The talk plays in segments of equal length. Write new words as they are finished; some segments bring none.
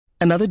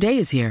Another day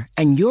is here,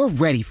 and you're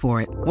ready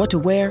for it. What to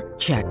wear?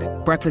 Check.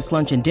 Breakfast,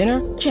 lunch, and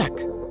dinner? Check.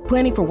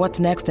 Planning for what's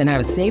next and how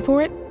to save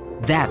for it?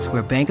 That's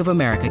where Bank of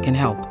America can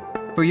help.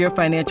 For your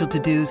financial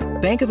to-dos,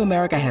 Bank of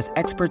America has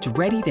experts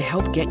ready to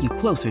help get you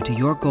closer to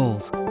your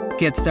goals.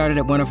 Get started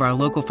at one of our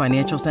local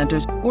financial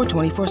centers or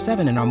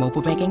 24/7 in our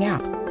mobile banking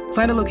app.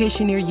 Find a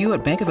location near you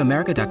at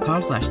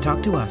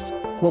bankofamerica.com/talktous.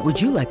 What would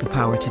you like the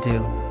power to do?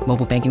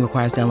 Mobile banking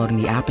requires downloading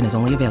the app and is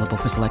only available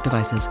for select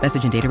devices.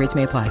 Message and data rates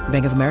may apply.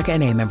 Bank of America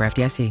N.A., member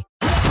FDIC.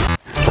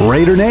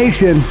 Raider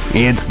Nation,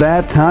 it's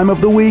that time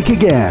of the week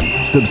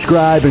again.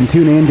 Subscribe and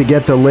tune in to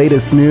get the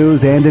latest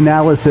news and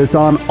analysis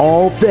on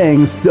all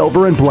things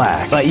silver and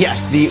black. But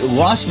yes, the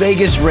Las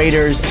Vegas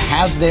Raiders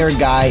have their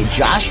guy,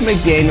 Josh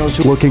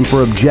McDaniels. Looking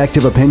for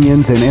objective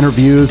opinions and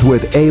interviews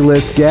with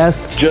A-list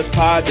guests? Just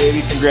Pod,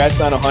 baby. Congrats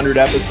on 100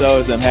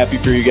 episodes. I'm happy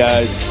for you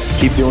guys.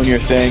 Keep doing your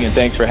thing, and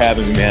thanks for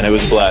having me, man. It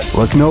was a blast.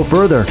 Look no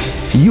further.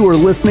 You are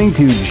listening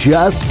to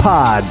Just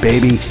Pod,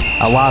 baby,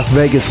 a Las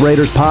Vegas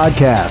Raiders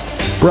podcast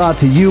brought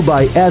to you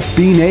by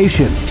SB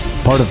Nation,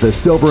 part of the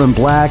Silver and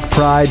Black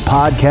Pride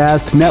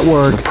Podcast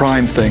Network. The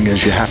prime thing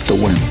is you have to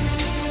win.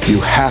 You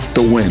have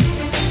to win.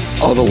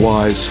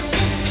 Otherwise,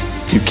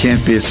 you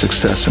can't be a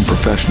success in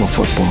professional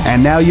football.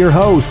 And now your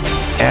host,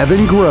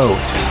 Evan Grote.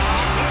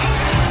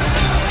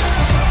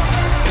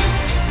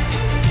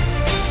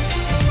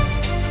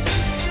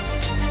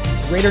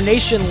 Raider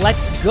Nation,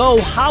 let's go.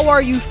 How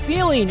are you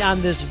feeling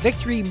on this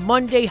Victory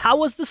Monday? How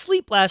was the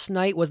sleep last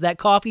night? Was that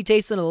coffee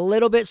tasting a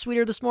little bit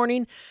sweeter this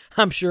morning?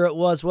 I'm sure it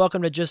was.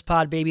 Welcome to Just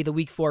Pod, baby, the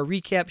Week 4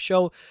 recap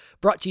show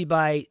brought to you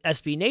by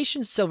SB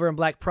Nation, Silver and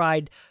Black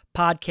Pride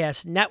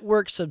Podcast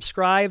Network.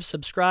 Subscribe.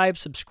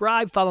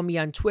 Follow me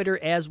on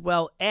Twitter as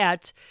well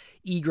at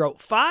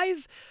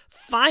eGroat5.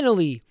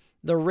 Finally,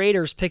 the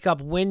Raiders pick up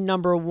win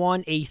number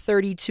 1, a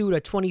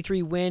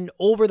 32-23 win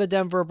over the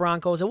Denver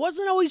Broncos. It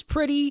wasn't always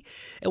pretty.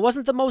 It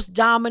wasn't the most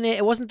dominant.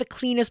 It wasn't the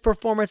cleanest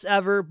performance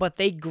ever, but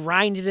they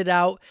grinded it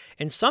out.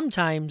 And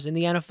sometimes in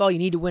the NFL, you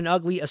need to win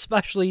ugly,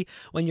 especially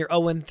when you're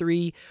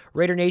 0-3.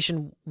 Raider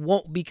Nation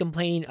won't be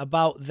complaining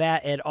about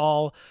that at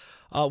all.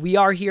 We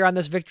are here on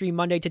this Victory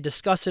Monday to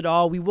discuss it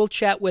all. We will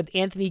chat with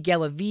Anthony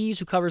Galaviz,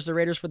 who covers the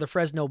Raiders for the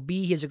Fresno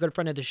Bee. He's a good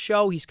friend of the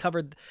show. He's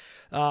covered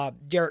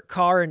Derek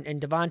Carr and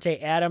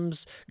Davante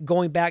Adams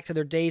going back to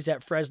their days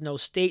at Fresno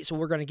State. So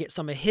we're going to get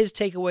some of his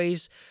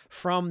takeaways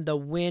from the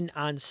win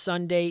on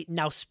Sunday.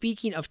 Now,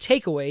 speaking of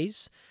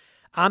takeaways,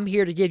 I'm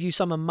here to give you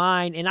some of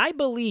mine. And I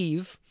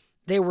believe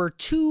there were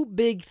two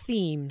big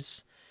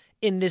themes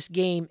in this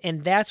game,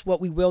 and that's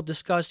what we will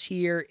discuss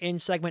here in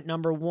segment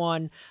number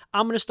 1.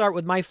 I'm going to start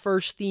with my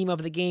first theme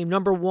of the game.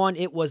 Number 1,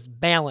 it was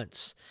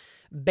balance.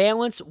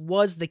 Balance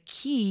was the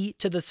key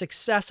to the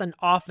success on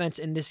offense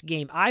in this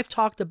game. I've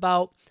talked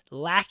about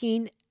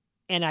lacking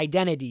an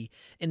identity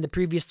in the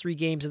previous 3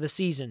 games of the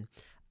season.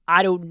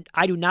 I do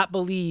not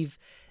believe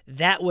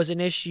that was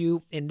an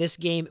issue in this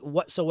game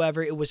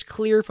whatsoever. It was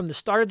clear from the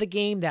start of the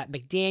game that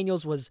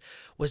McDaniels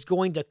was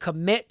going to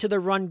commit to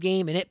the run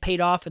game, and it paid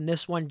off in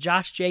this one.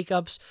 Josh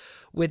Jacobs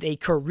with a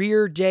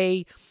career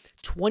day,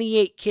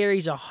 28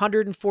 carries,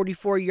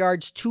 144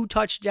 yards, 2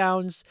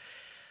 touchdowns.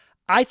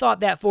 I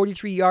thought that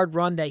 43-yard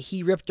run that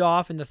he ripped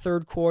off in the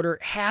third quarter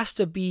has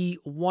to be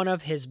one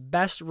of his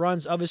best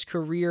runs of his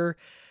career.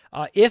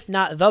 If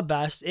not the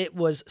best. It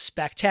was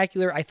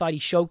spectacular. I thought he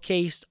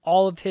showcased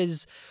all of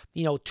his,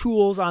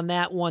 tools on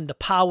that one, the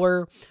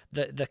power,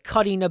 the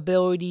cutting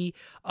ability,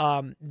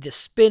 the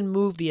spin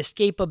move, the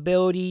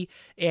escapability,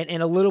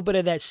 and a little bit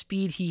of that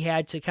speed he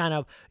had to kind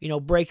of,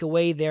 break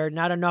away there.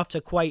 Not enough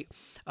to quite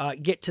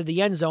get to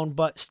the end zone,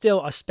 but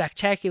still a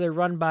spectacular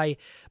run by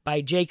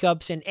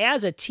Jacobs. And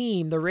as a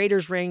team, the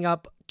Raiders rang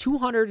up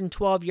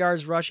 212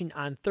 yards rushing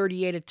on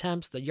 38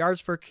 attempts. The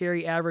yards per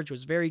carry average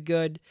was very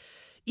good.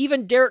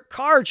 Even Derek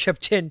Carr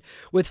chipped in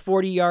with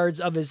 40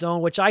 yards of his own,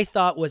 which I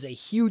thought was a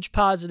huge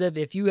positive.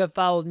 If you have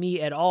followed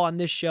me at all on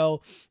this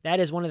show, that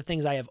is one of the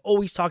things I have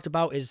always talked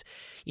about is,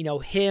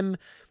 him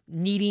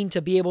needing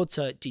to be able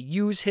to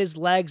use his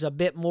legs a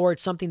bit more.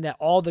 It's something that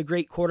all the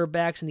great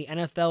quarterbacks in the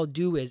NFL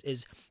do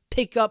is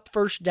pick up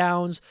first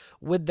downs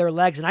with their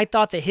legs. And I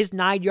thought that his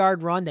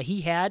 9-yard run that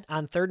he had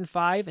on 3rd and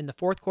 5 in the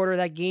fourth quarter of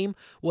that game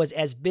was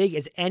as big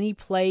as any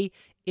play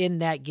in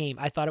that game.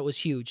 I thought it was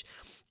huge.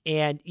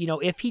 And,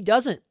 if he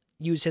doesn't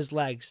use his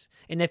legs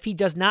and if he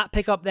does not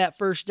pick up that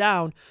first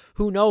down,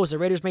 who knows? The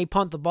Raiders may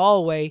punt the ball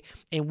away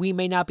and we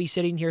may not be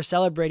sitting here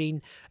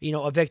celebrating,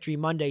 a Victory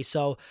Monday.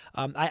 So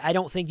I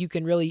don't think you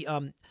can really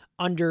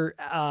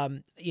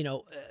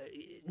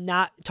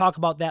not talk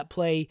about that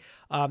play.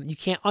 You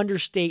can't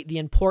understate the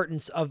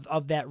importance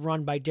of that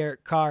run by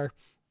Derek Carr.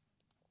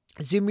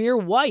 Zamir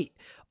White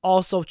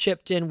also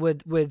chipped in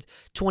with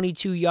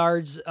 22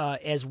 yards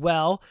as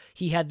well.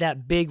 He had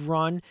that big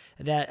run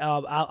that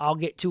I'll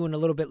get to in a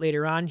little bit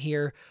later on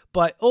here.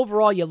 But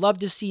overall, you love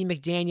to see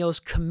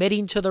McDaniels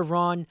committing to the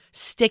run,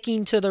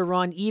 sticking to the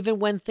run, even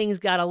when things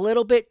got a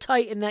little bit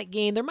tight in that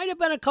game. There might have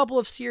been a couple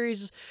of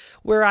series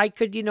where I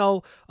could,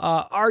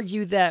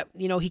 argue that,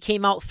 he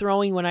came out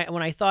throwing when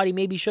I thought he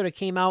maybe should have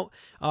came out,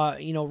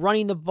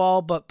 running the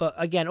ball. But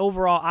again,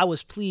 overall, I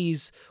was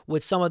pleased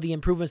with some of the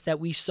improvements that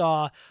we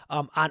saw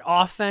on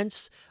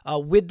offense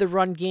with the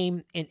run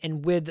game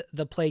and with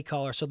the play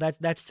caller. So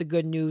that's the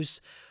good news.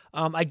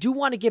 I do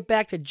want to get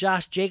back to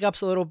Josh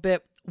Jacobs a little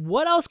bit.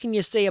 What else can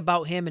you say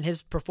about him and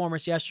his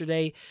performance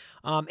yesterday,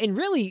 and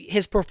really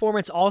his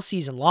performance all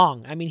season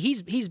long? I mean,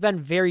 he's been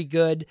very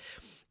good,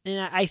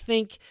 and I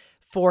think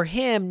for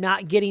him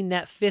not getting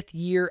that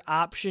 5th-year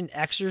option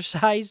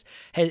exercise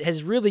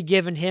has really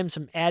given him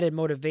some added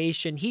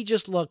motivation. He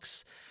just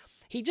looks,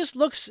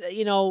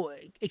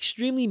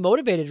 extremely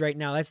motivated right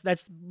now.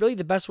 That's really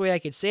the best way I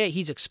could say it.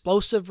 He's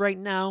explosive right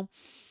now,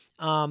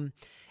 and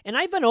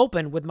I've been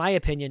open with my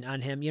opinion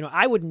on him.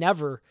 I would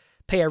never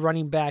pay a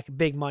running back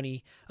big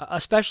money,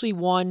 especially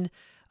one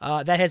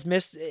that has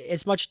missed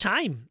as much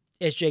time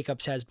as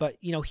Jacobs has. But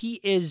he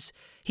is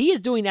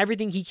doing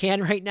everything he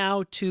can right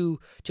now to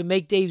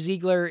make Dave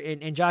Ziegler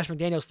and Josh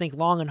McDaniels think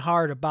long and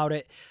hard about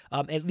it.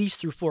 At least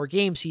through 4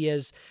 games, he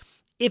is.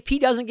 If he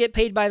doesn't get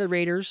paid by the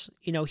Raiders,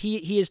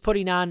 he is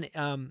putting on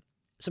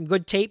some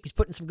good tape. He's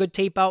putting some good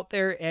tape out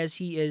there as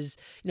he is,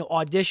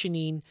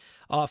 auditioning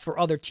for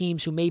other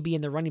teams who may be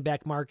in the running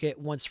back market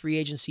once free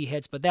agency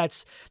hits. But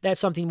that's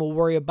something we'll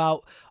worry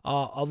about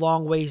a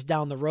long ways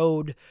down the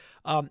road.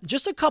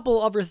 Just a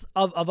couple of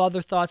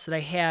other thoughts that I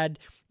had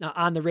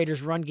on the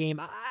Raiders run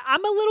game.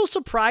 I'm a little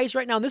surprised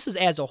right now, and this is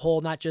as a whole,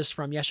 not just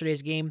from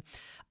yesterday's game.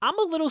 I'm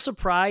a little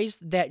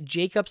surprised that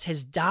Jacobs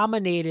has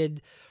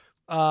dominated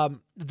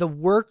the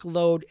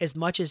workload as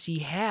much as he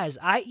has.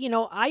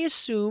 I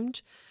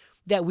assumed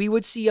that we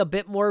would see a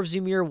bit more of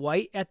Zamir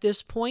White at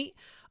this point.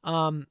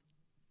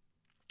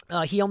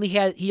 He only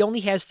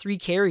has 3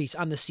 carries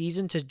on the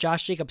season to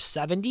Josh Jacobs'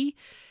 70.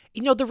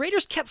 The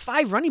Raiders kept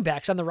 5 running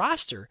backs on the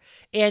roster.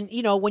 And,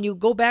 when you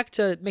go back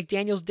to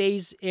McDaniels'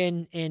 days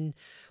in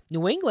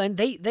New England,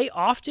 they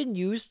often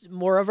used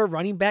more of a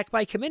running back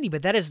by committee,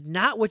 but that is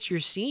not what you're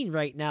seeing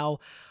right now.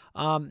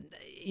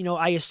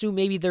 I assume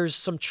maybe there's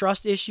some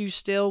trust issues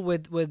still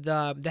with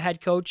the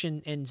head coach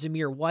and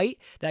Zamir White.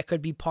 That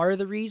could be part of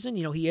the reason.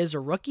 He is a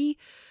rookie.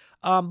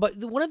 But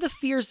one of the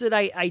fears that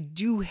I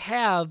do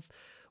have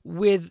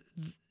with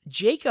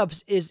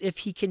Jacobs is if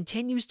he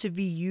continues to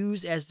be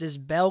used as this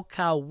bell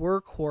cow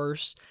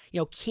workhorse,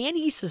 can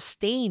he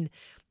sustain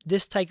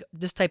this type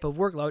of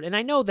workload? And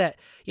I know that,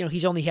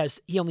 he only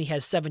has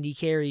 70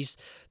 carries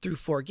through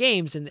 4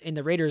 games, and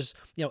the Raiders,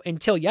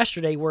 until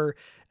yesterday were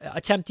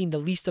attempting the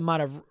least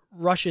amount of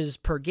rushes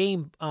per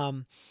game.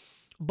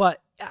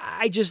 But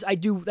that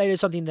is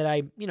something that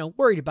I,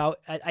 worried about.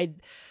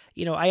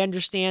 I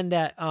understand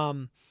that,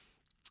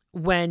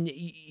 when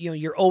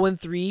you're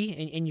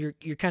 0-3 and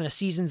your kind of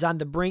season's on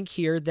the brink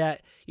here,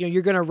 that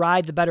you're going to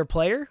ride the better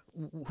player,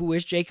 who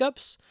is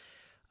Jacobs.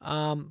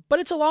 But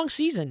it's a long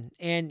season,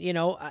 and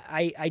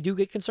I do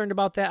get concerned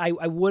about that.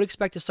 I would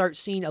expect to start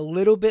seeing a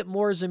little bit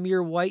more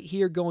Zamir White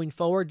here going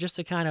forward, just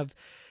to kind of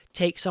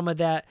take some of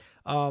that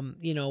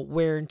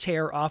wear and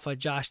tear off of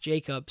Josh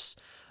Jacobs.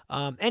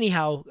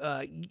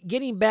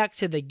 Getting back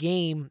to the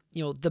game,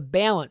 the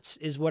balance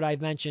is what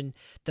I've mentioned.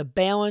 The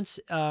balance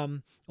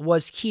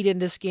was keyed in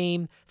this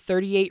game.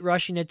 38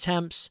 rushing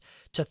attempts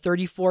to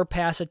 34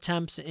 pass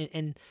attempts,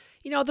 and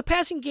the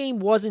passing game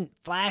wasn't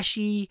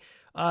flashy.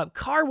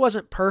 Carr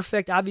wasn't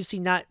perfect. Obviously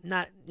not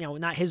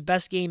his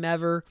best game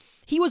ever.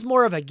 He was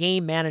more of a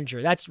game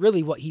manager. That's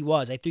really what he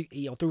was. I think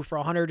threw for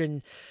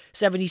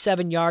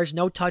 177 yards,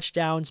 no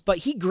touchdowns, but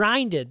he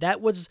grinded.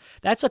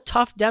 That's a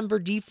tough Denver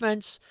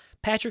defense.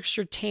 Patrick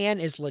Surtain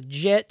is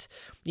legit.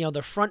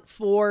 The front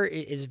 4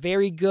 is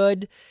very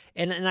good.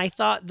 And I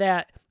thought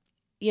that,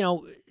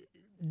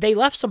 they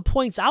left some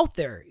points out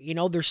there.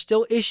 There's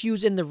still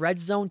issues in the red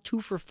zone,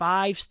 2 for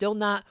 5, still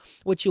not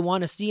what you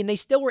want to see. And they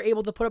still were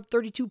able to put up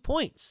 32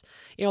 points.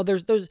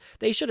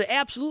 They should have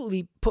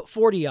absolutely put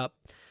 40 up.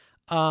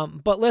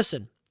 But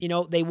listen,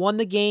 they won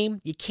the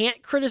game. You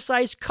can't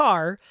criticize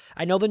Carr.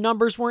 I know the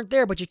numbers weren't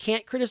there, but you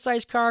can't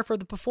criticize Carr for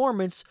the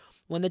performance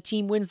when the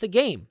team wins the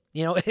game.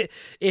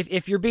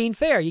 If you're being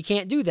fair, you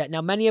can't do that.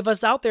 Now, many of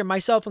us out there,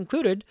 myself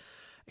included,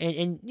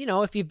 and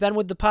if you've been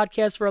with the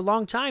podcast for a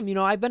long time,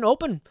 I've been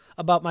open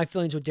about my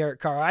feelings with Derek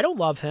Carr. I don't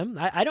love him.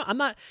 I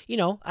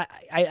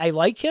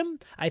like him.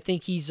 I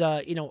think he's,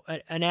 an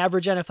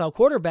average NFL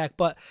quarterback,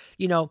 but,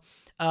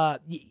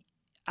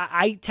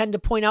 I tend to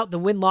point out the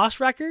win-loss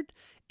record,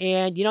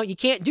 and, you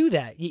can't do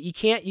that. You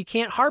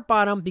can't harp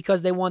on him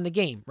because they won the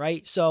game,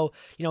 right? So,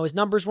 his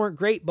numbers weren't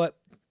great, but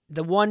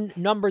the one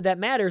number that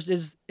matters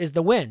is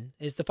the win,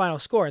 is the final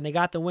score, and they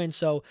got the win.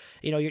 So,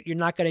 you're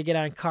not going to get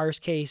on Carr's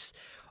case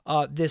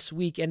this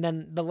week. And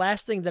then the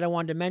last thing that I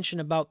wanted to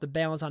mention about the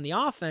balance on the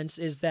offense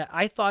is that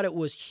I thought it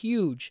was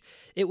huge.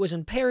 It was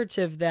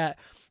imperative that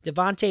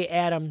Davante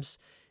Adams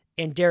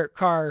and Derek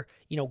Carr,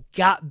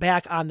 got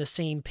back on the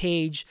same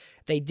page.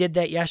 They did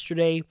that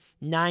yesterday.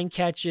 9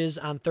 catches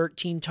on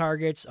 13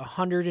 targets,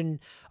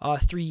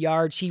 103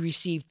 yards. He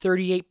received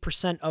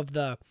 38%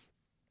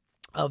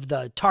 of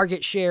the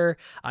target share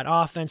on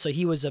offense, so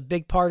he was a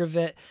big part of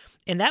it.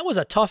 And that was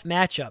a tough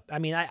matchup. I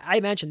mean, I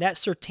mentioned that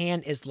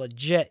Surtain is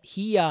legit.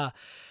 He and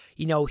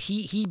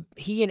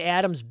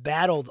Adams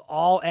battled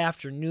all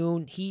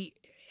afternoon.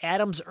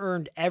 Adams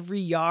earned every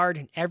yard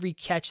and every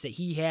catch that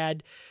he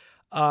had.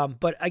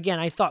 But again,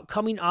 I thought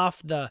coming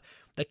off the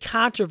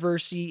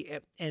controversy,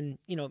 and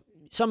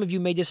some of you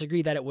may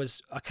disagree that it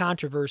was a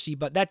controversy,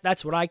 but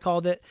that's what I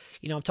called it.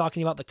 I'm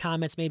talking about the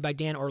comments made by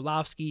Dan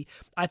Orlovsky.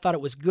 I thought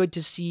it was good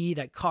to see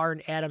that Carr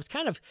and Adams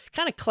kind of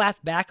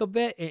clapped back a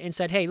bit and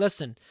said, "Hey,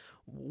 listen,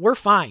 we're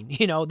fine.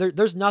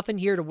 There's nothing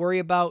here to worry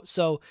about."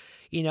 So,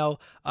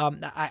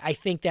 I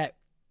think that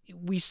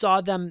we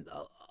saw them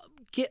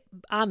get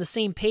on the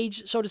same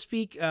page, so to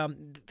speak.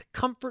 The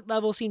comfort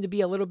level seemed to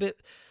be a little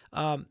bit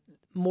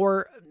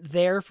more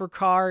there for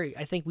Carr.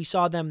 I think we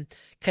saw them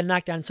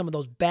connect on some of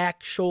those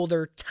back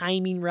shoulder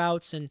timing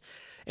routes, and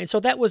so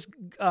that was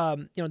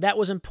that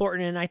was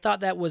important. And I thought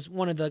that was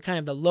one of the kind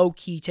of the low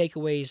key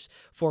takeaways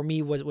for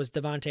me was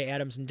Davante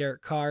Adams and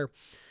Derek Carr.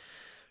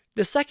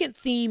 The second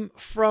theme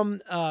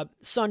from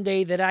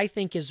Sunday that I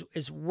think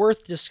is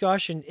worth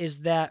discussion is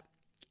that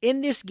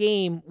in this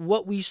game,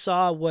 what we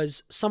saw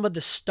was some of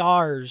the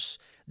stars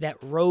that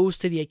rose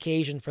to the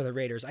occasion for the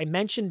Raiders. I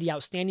mentioned the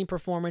outstanding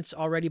performance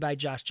already by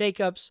Josh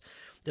Jacobs.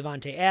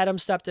 Davante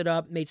Adams stepped it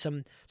up, made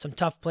some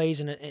tough plays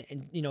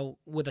and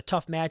with a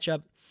tough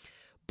matchup.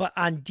 But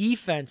on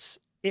defense,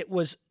 it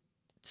was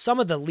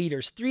some of the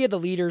leaders, 3 of the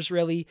leaders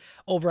really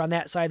over on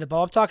that side of the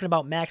ball. I'm talking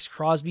about Max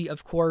Crosby,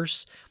 of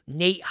course,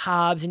 Nate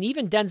Hobbs, and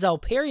even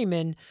Denzel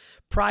Perryman,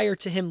 prior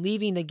to him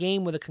leaving the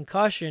game with a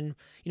concussion,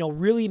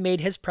 really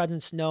made his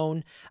presence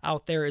known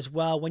out there as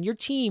well. When your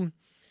team,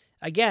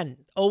 again,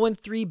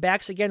 0-3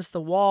 backs against the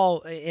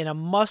wall in a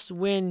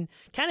must-win,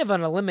 kind of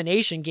an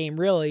elimination game,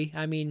 really.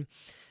 I mean,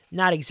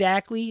 not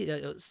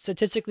exactly.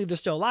 Statistically, they're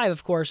still alive,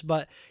 of course,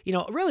 but,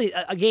 really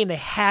a game they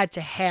had to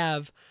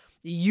have.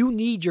 You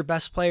need your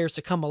best players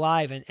to come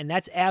alive, and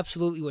that's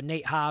absolutely what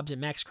Nate Hobbs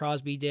and Max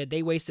Crosby did.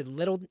 They wasted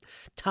little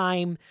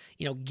time,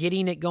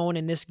 getting it going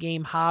in this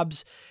game.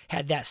 Hobbs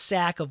had that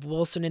sack of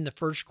Wilson in the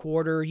first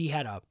quarter. He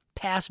had a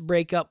pass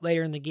breakup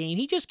later in the game.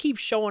 He just keeps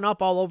showing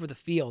up all over the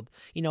field,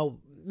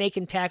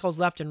 making tackles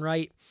left and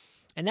right,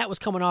 and that was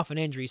coming off an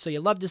injury. So you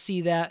love to see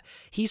that.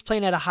 He's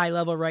playing at a high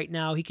level right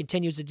now. He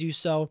continues to do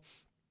so.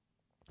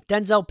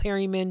 Denzel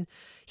Perryman,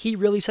 he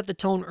really set the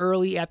tone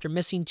early after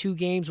missing 2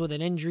 games with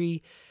an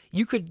injury.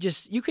 You can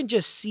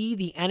just see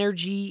the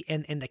energy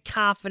and the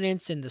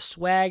confidence and the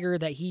swagger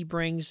that he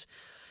brings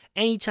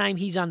anytime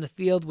he's on the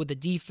field with the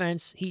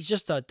defense. He's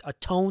just a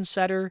tone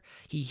setter.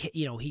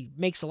 He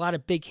makes a lot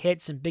of big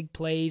hits and big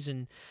plays,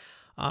 and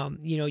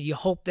you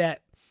hope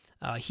that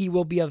he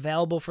will be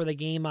available for the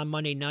game on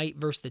Monday night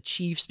versus the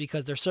Chiefs,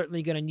 because they're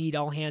certainly going to need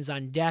all hands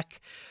on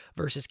deck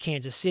versus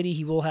Kansas City.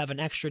 He will have an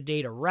extra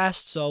day to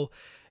rest, so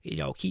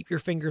keep your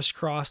fingers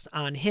crossed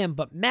on him.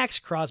 But Max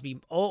Crosby,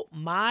 oh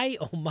my.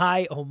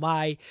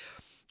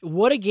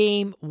 What a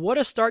game. What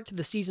a start to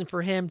the season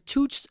for him.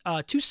 2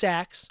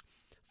 sacks,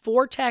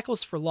 4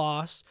 tackles for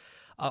loss,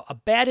 a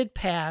batted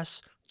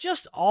pass,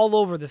 just all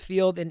over the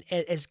field. And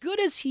as good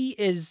as he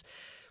is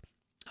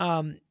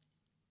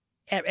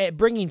at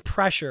bringing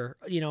pressure,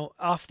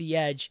 off the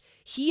edge,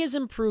 he has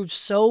improved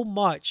so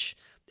much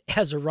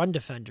as a run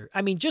defender.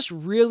 I mean, just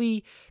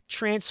really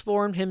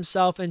transformed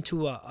himself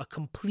into a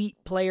complete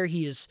player.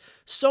 He is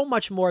so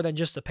much more than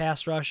just a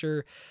pass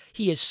rusher.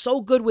 He is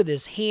so good with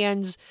his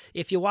hands.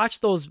 If you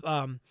watch those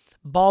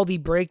Baldy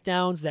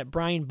breakdowns that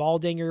Brian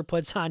Baldinger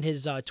puts on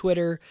his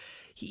Twitter,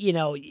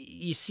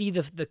 you see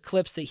the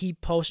clips that he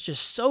posts,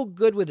 just so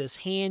good with his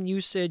hand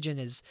usage and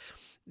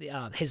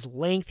his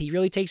length. He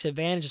really takes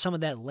advantage of some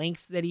of that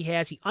length that he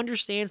has. He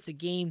understands the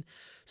game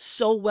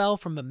so well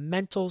from a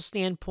mental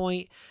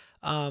standpoint.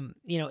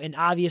 And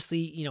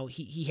obviously,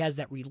 he has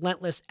that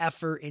relentless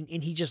effort,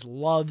 and he just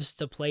loves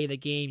to play the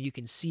game. You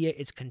can see it.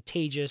 It's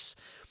contagious.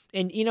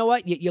 And you know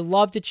what? You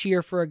love to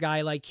cheer for a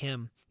guy like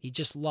him. You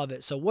just love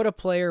it. So what a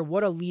player,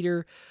 what a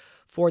leader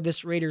for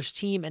this Raiders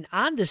team. And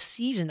on the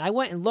season, I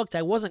went and looked.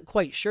 I wasn't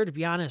quite sure, to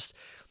be honest.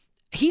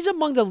 He's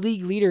among the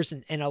league leaders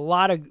in a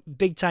lot of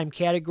big-time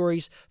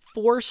categories.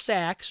 4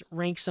 sacks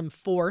ranks him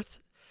 4th.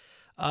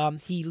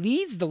 He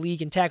leads the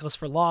league in tackles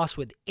for loss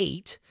with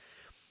 8.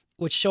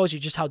 Which shows you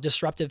just how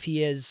disruptive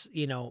he is,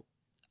 as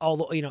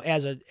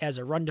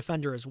a run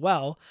defender as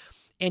well.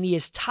 And he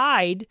is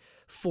tied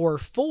for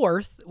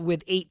 4th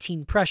with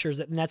 18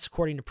 pressures, and that's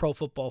according to Pro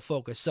Football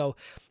Focus. So,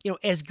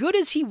 as good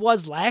as he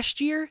was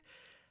last year,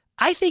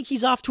 I think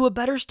he's off to a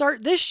better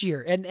start this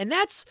year. And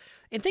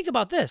think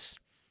about this.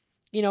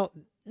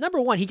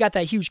 Number one, he got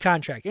that huge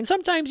contract. And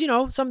sometimes,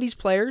 some of these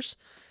players,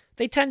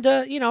 they tend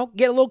to,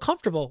 get a little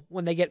comfortable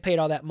when they get paid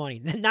all that money.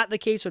 Not the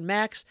case with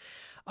Max.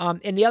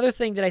 And the other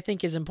thing that I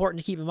think is important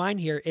to keep in mind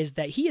here is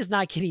that he is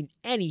not getting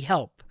any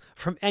help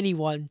from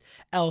anyone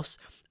else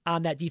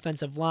on that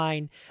defensive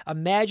line.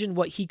 Imagine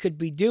what he could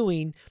be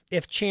doing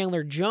if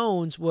Chandler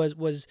Jones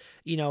was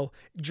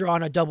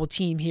drawing a double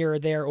team here or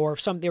there, or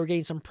if they were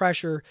getting some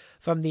pressure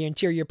from the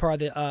interior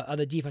part of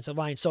the defensive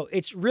line. So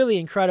it's really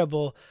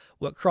incredible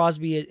what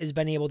Crosby has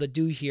been able to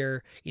do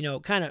here,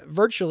 kind of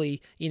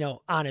virtually,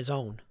 on his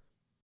own.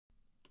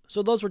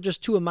 So those were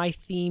just two of my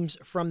themes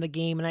from the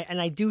game. And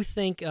I do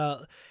think,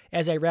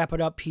 as I wrap it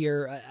up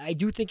here, I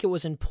do think it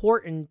was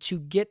important to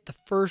get the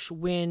first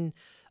win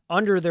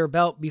under their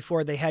belt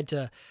before they had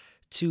to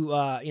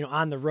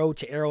on the road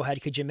to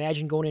Arrowhead. Could you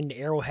imagine going into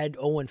Arrowhead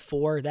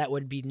 0-4? That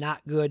would be not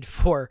good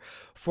for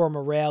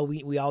morale.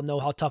 We all know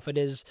how tough it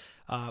is,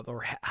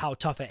 or how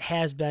tough it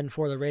has been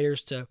for the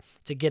Raiders to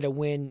get a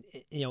win,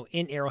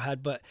 in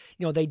Arrowhead. But,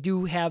 they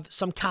do have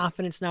some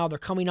confidence now. They're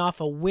coming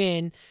off a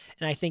win,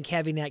 and I think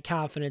having that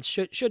confidence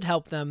should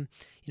help them,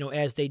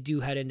 as they do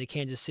head into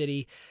Kansas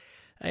City.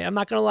 I'm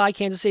not going to lie,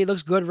 Kansas City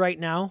looks good right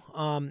now.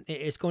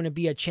 It's going to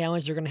be a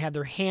challenge. They're going to have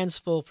their hands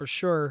full for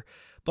sure.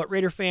 But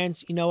Raider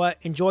fans, you know what?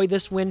 Enjoy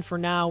this win for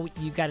now.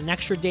 You've got an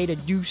extra day to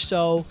do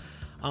so.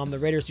 The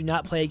Raiders do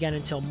not play again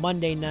until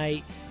Monday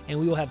night, and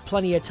we will have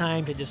plenty of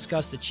time to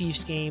discuss the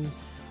Chiefs game.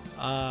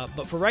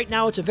 But for right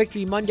now, it's a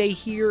Victory Monday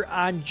here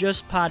on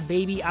Just Pod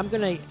Baby. I'm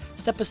going to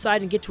step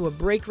aside and get to a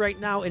break right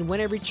now, and when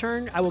I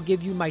return, I will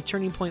give you my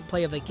turning point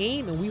play of the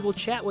game, and we will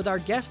chat with our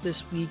guest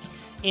this week,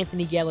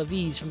 Anthony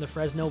Galaviz from the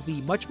Fresno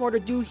Bee. Much more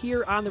to do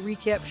here on the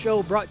Recap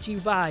Show, brought to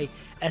you by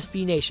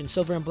SB Nation,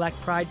 Silver and Black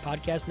Pride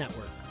Podcast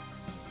Network.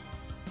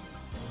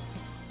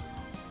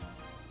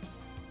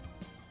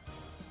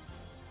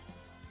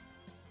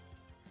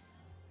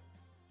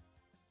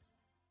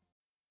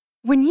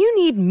 When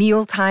you need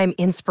mealtime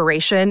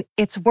inspiration,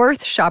 it's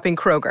worth shopping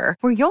Kroger,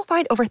 where you'll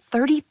find over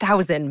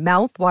 30,000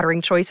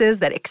 mouth-watering choices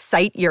that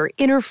excite your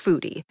inner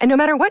foodie. And no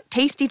matter what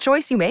tasty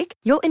choice you make,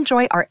 you'll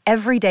enjoy our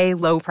everyday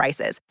low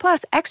prices,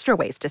 plus extra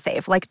ways to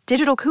save, like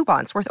digital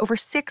coupons worth over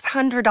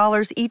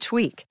 $600 each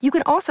week. You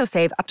can also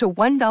save up to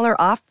 $1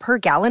 off per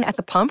gallon at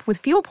the pump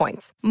with fuel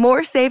points.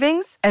 More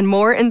savings and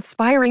more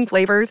inspiring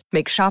flavors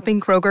make shopping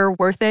Kroger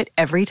worth it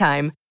every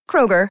time.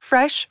 Kroger,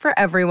 fresh for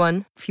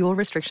everyone. Fuel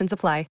restrictions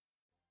apply.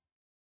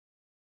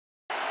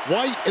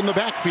 White in the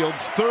backfield,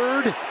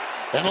 third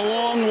and a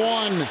long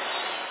one.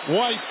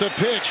 White the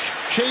pitch,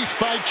 chased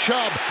by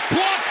Chubb,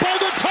 blocked by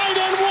the tight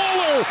end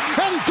Waller,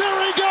 and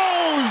there he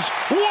goes!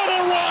 What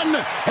a run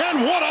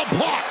and what a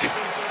block!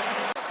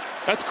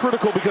 That's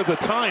critical because of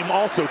time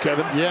also,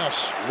 Kevin.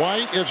 Yes,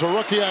 White is a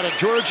rookie out of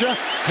Georgia.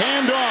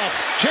 Hand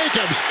off,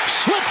 Jacobs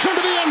slips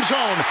into the end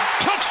zone.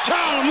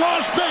 Touchdown,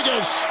 Las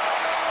Vegas!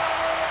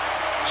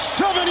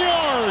 7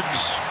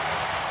 yards!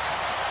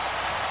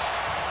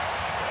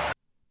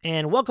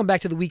 And welcome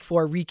back to the Week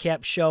 4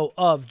 recap show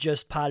of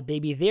Just Pod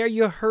Baby. There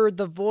you heard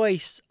the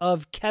voice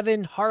of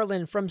Kevin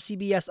Harlan from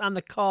CBS on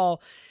the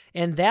call,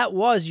 and that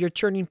was your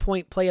turning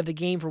point play of the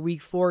game for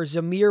Week 4.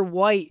 Zamir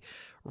White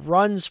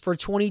runs for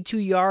 22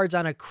 yards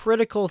on a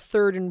critical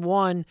 3rd and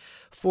 1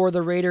 for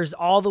the Raiders,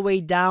 all the way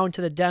down to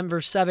the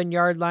Denver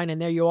 7-yard line.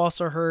 And there you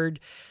also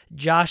heard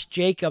Josh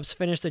Jacobs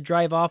finish the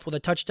drive off with a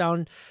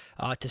touchdown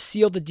to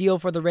seal the deal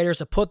for the Raiders,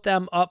 to put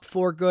them up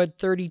for good,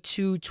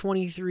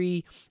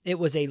 32-23. It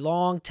was a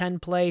long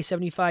 10-play,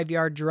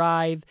 75-yard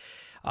drive.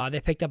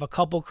 They picked up a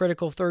couple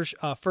critical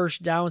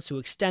first downs to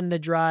extend the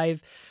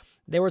drive.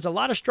 There was a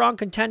lot of strong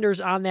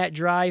contenders on that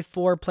drive.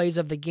 4 plays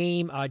of the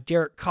game.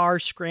 Derek Carr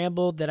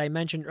scrambled that I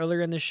mentioned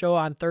earlier in the show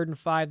on 3rd and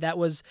 5. That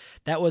was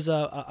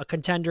a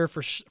contender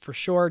for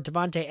sure.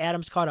 Davante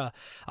Adams caught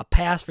a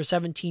pass for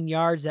 17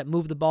 yards that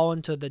moved the ball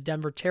into the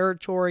Denver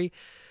territory.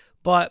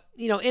 But,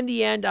 in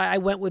the end, I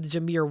went with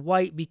Zamir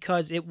White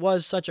because it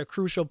was such a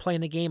crucial play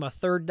in the game, a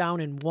 3rd down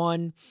and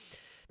 1.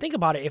 Think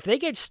about it. If they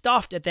get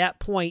stuffed at that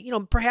point,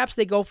 perhaps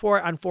they go for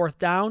it on 4th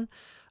down.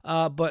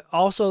 But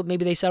also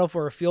maybe they settle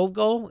for a field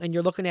goal, and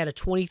you're looking at a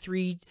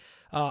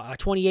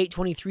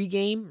 28-23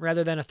 game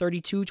rather than a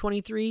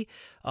 32-23.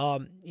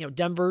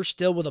 Denver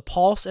still with a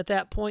pulse at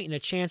that point and a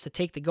chance to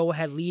take the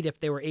go-ahead lead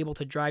if they were able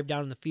to drive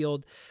down the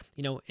field,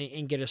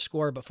 and get a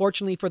score. But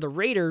fortunately for the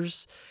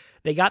Raiders,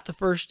 they got the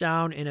first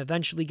down and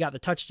eventually got the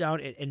touchdown,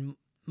 and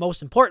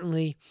most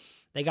importantly,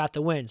 they got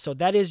the win. So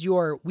that is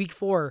your Week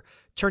 4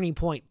 turning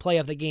point play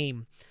of the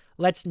game.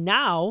 Let's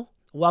now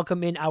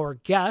welcome in our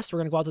guest. We're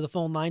going to go out to the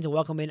phone lines and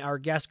welcome in our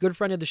guest, good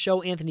friend of the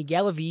show, Anthony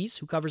Galaviz,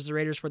 who covers the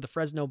Raiders for the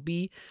Fresno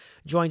Bee,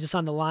 joins us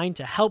on the line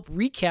to help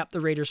recap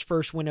the Raiders'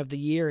 first win of the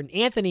year. And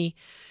Anthony,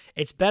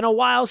 it's been a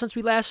while since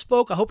we last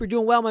spoke. I hope you're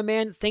doing well, my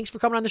man. Thanks for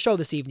coming on the show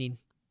this evening.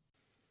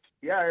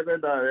 Yeah,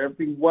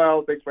 everything's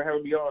well. Thanks for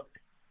having me on.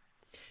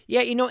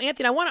 Yeah,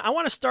 Anthony, I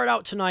want to start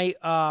out tonight.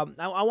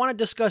 I want to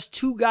discuss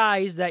 2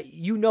 guys that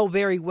you know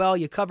very well.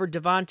 You covered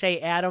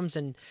Davante Adams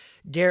and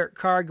Derek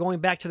Carr going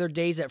back to their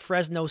days at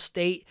Fresno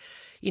State.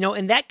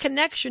 And that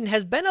connection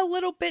has been a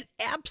little bit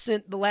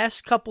absent the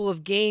last couple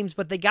of games,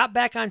 but they got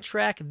back on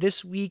track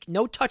this week.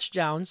 No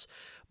touchdowns,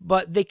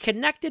 but they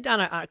connected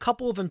on a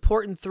couple of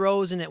important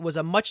throws, and it was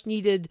a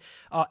much-needed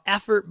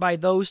effort by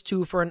those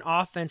 2 for an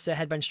offense that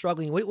had been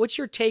struggling. What's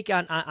your take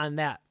on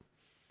that?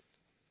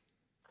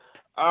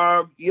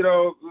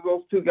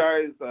 Those two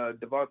guys,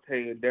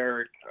 Devontae and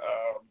Derek,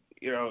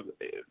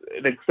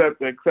 and except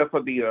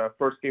for the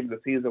first game of the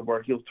season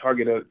where he was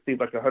targeted, it seemed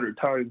like 100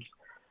 times.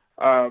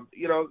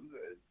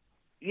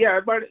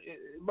 It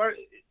might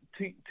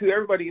to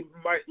everybody it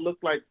might look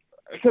like,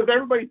 because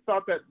everybody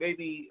thought that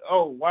maybe,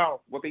 oh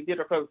wow, what they did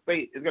at Fresno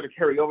State is going to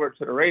carry over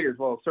to the Raiders.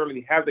 Well, it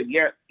certainly hasn't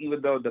yet,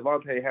 even though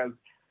Devontae has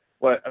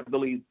I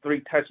believe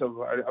 3 touchdowns.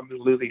 I'm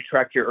just losing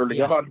track here early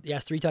on.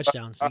 Yes, 3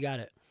 touchdowns. You got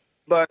it.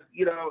 But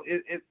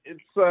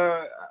it's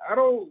I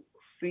don't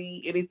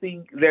see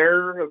anything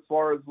there as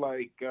far as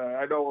I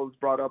know it was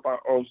brought up by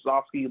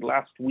Olszewski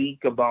last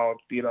week about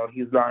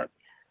he's not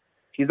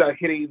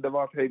hitting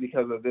Devontae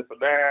because of this and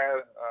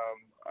that.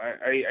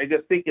 I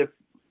just think it's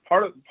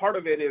part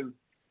of it is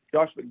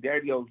Josh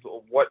McDaniels,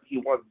 what he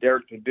wants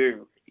Derek to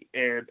do,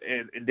 and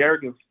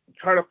Derek is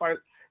trying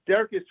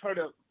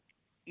to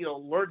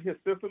learn his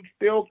system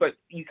still, but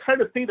you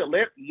kind of seen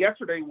it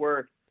yesterday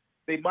where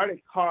they might have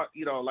caught,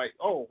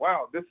 oh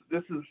wow, this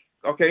is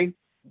okay,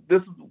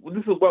 this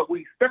is what we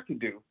expect to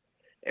do.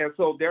 And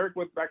so Derek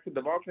went back to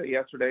Devontae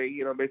yesterday,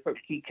 made some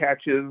key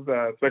catches,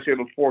 especially in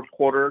the fourth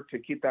quarter to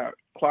keep that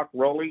clock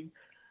rolling.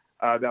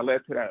 That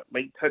led to that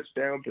late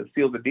touchdown to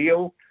seal the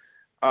deal.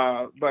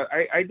 But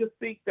I just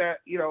think that,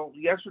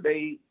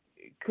 yesterday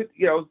could,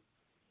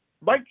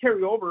 might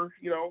carry over,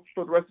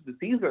 for the rest of the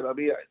season. I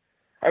mean,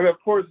 of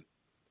course,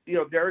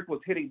 Derek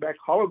was hitting Mac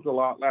Hollins a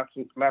lot last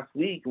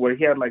week where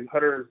he had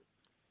 100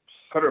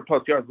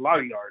 plus yards, a lot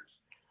of yards.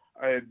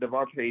 And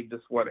Devontae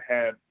just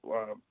had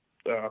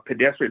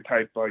pedestrian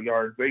type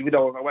yards. Even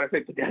though when I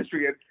say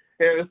pedestrian,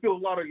 it's still a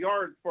lot of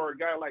yards for a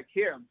guy like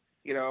him,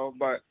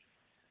 But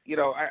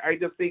I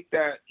just think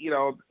that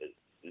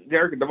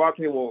Derek and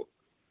Devontae will.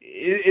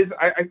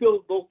 I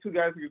feel those two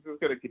guys are just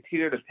going to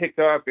continue to pick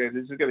up, and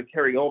it's just going to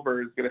carry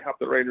over. It's going to help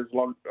the Raiders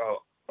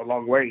a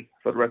long way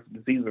for the rest of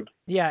the season.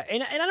 Yeah,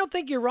 and I don't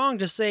think you're wrong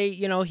to say,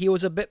 he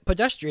was a bit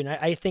pedestrian.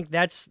 I think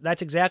that's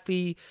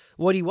exactly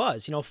what he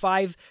was.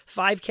 5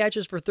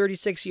 catches for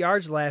 36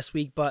 yards last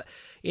week, but,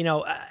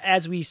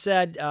 as we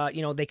said,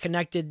 they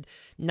connected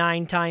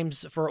 9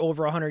 times for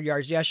over 100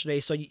 yards yesterday,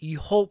 so you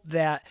hope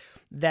that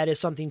is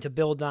something to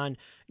build on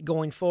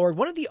going forward.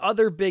 One of the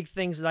other big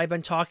things that I've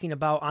been talking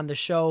about on the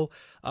show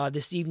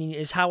this evening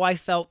is how I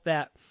felt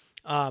that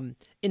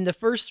in the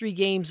first 3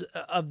 games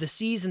of the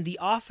season, the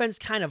offense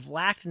kind of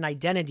lacked an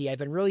identity. I've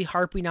been really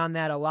harping on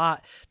that a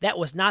lot. That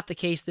was not the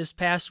case this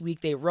past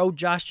week. They rode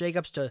Josh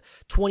Jacobs to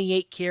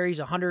 28 carries,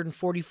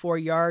 144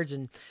 yards,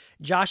 and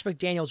Josh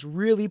McDaniels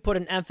really put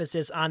an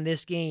emphasis on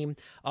this game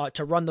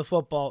to run the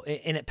football,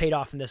 and it paid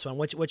off in this one.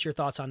 What's your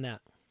thoughts on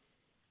that?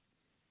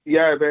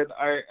 Yeah, man,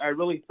 I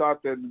really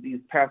thought that in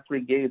these past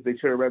 3 games they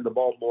should have ran the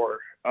ball more.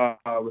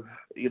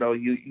 You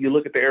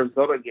look at the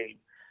Arizona game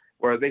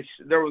where they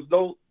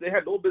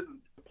had no business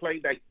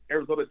playing that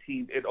Arizona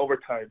team in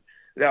overtime.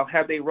 Now,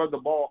 had they run the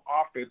ball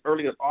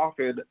early and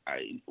often,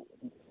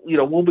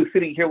 we'll be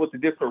sitting here with a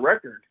different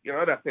record.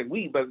 I'm not saying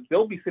we, but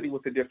they'll be sitting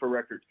with a different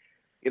record.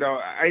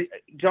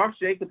 Josh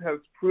Jacobs has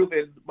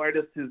proven,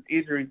 minus his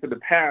injuries in the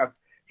past,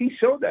 he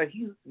showed that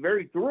he's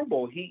very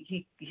durable.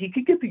 He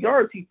could get the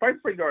yards. He fights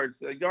for yards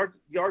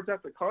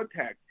after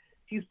contact.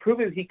 He's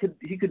proven he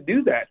could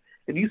do that.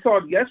 And you saw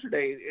it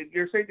yesterday. And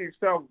you're saying to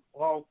yourself,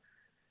 well,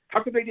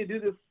 how could they do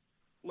this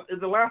in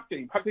the last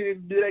game? How could they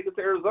do that against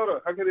Arizona?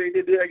 How could they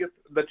do that against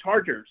the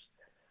Chargers?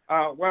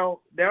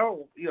 Well, now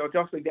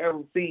Josh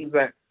McDaniels sees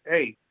that,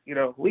 hey,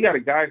 we got a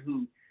guy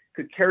who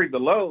could carry the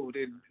load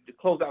and to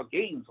close out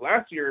games.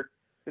 Last year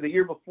and the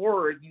year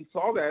before, you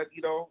saw that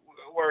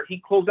where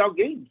he closed out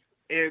games.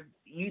 And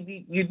you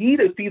need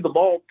to feed the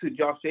ball to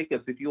Josh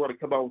Jacobs if you want to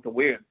come out with a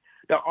win.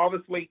 Now,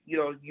 obviously, you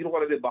don't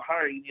want to get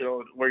behind,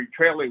 where you're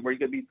trailing, where you're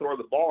going to be throwing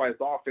the ball as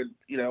often,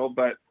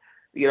 but,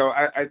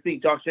 I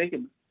think Josh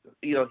Jacobs,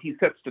 he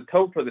sets the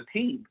tone for the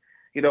team,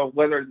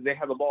 whether they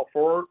have the ball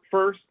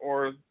first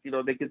or,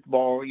 they get the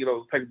ball,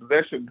 second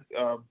possession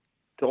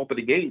to open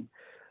the game.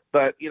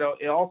 But,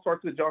 it all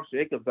starts with Josh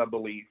Jacobs, I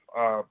believe.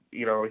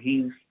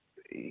 He's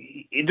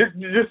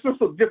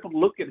just a different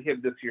look at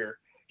him this year.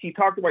 He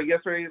talked about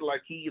yesterday,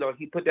 he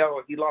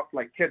lost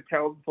 10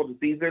 pounds for the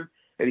season,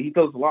 and he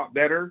feels a lot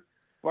better.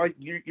 Like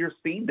you're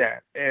seeing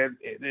that, and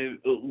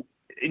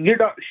you're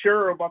not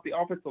sure about the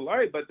offensive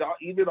line, but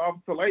even the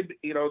offensive line,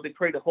 they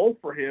create a hole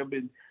for him,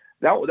 and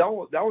that was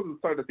the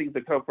sort of things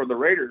that come from the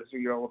Raiders,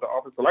 with the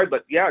offensive line.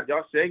 But yeah,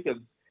 Josh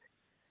Jacobs,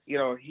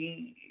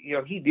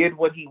 he did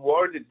what he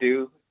wanted to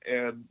do,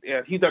 and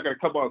he's not going to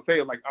come out and say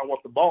I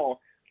want the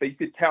ball. But you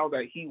could tell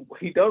that he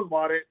does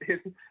want it,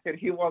 and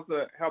he wants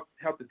to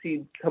help the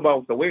team come out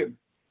with the win.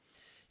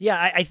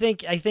 Yeah, I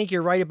think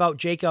you're right about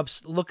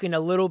Jacobs looking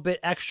a little bit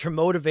extra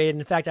motivated.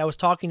 In fact, I was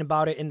talking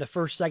about it in the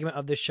first segment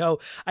of the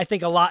show. I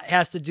think a lot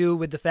has to do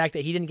with the fact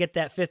that he didn't get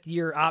that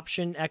 5th-year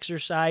option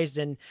exercised.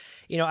 And,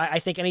 I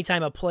think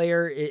anytime a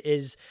player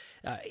is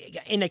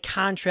in a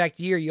contract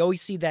year, you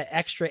always see that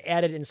extra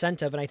added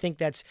incentive. And I think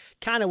that's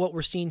kind of what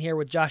we're seeing here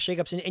with Josh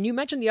Jacobs. And you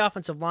mentioned the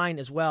offensive line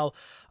as well.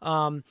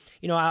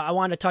 I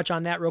wanted to touch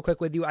on that real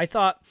quick with you. I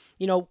thought,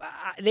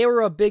 they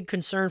were a big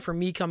concern for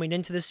me coming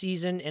into the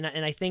season. And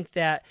I think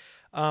that,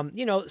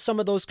 some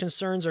of those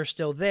concerns are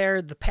still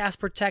there. The pass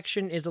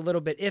protection is a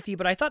little bit iffy,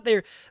 but I thought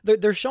they're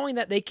showing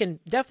that they can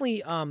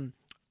definitely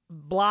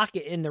block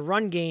it in the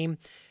run game.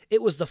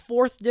 It was the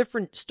 4th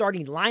different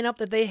starting lineup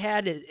that they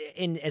had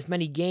in as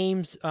many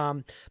games,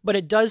 but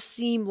it does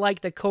seem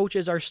like the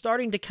coaches are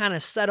starting to kind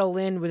of settle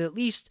in with at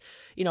least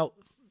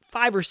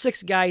 5 or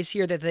 6 guys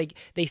here that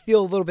they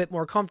feel a little bit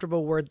more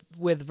comfortable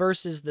with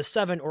versus the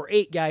 7 or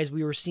 8 guys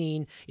we were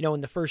seeing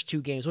in the first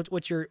 2 games.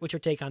 What's your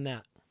take on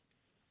that?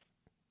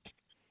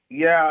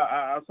 Yeah,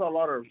 I saw a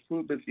lot of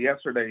improvements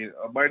yesterday,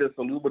 minus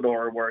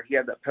Illuminor, where he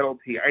had that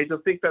penalty. I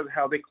just think that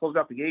how they close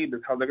out the game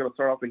is how they're going to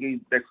start off the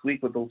game next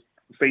week with those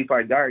same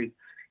 5 guys.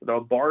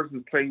 Bars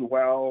is playing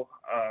well.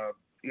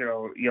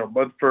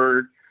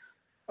 Mudford.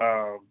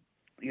 And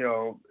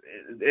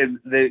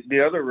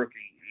the other rookie.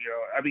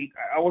 I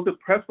was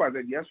impressed by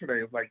that yesterday.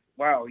 It was like,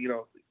 wow.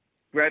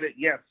 Granted,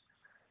 yes.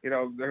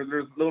 There's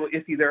a little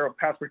iffy there on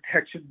pass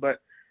protection, but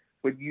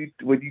when you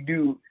run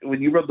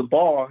the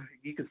ball,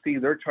 you can see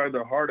they're trying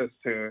their hardest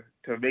to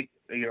make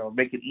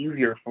it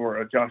easier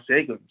for Josh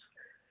Jacobs.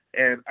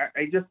 And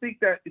I just think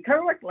that it's kind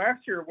of like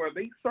last year where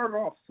they started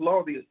off slow,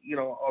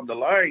 on the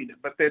line,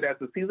 but then as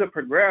the season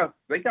progressed,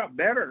 they got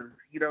better.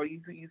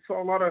 You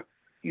saw a lot of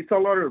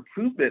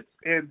improvements,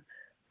 and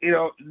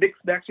Nick's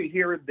actually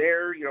here and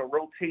there,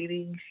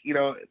 rotating.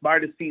 It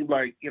might have seemed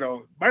like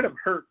might have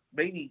hurt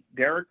maybe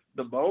Derek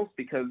the most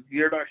because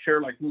you're not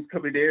sure like who's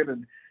coming in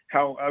and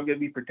how I'm going to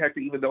be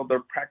protected, even though they're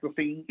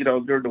practicing,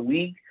 during the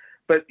week.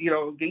 But,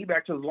 game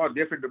action is a lot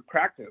different than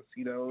practice.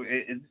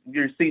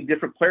 You're seeing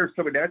different players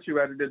coming at you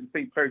rather than the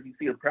same players you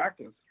see in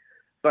practice.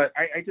 But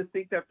I just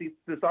think that this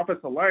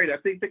offensive line, I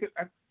think they could,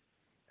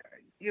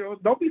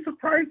 don't be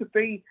surprised if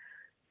they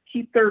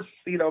keep their,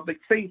 the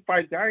same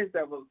 5 guys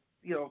that was,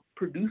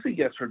 producing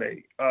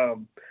yesterday. But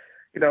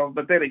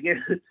then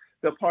again,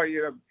 they'll probably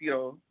end up,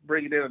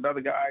 bringing in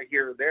another guy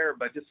here and there.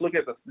 But just look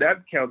at the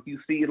snap count, you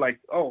see like,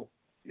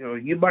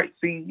 you might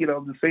see,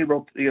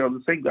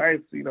 the same guys,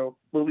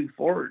 moving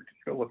forward,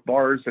 with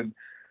Bars and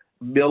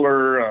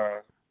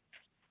Miller,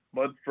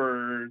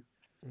 Mudford.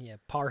 Yeah,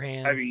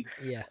 Parham. I mean,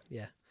 yeah,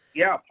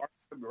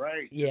 Parham,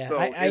 right? Yeah, so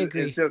I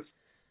agree.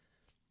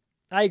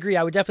 I agree.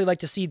 I would definitely like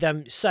to see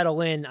them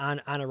settle in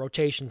on a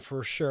rotation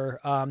for sure.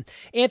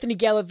 Anthony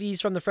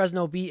Galaviz from the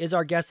Fresno Bee is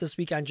our guest this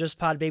week on Just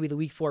Pod Baby, the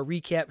Week 4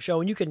 recap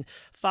show. And you can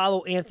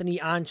follow Anthony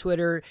on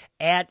Twitter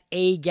at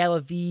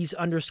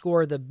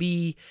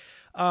 @Galaviz_the_B.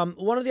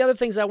 One of the other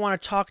things I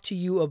want to talk to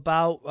you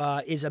about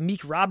is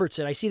Amik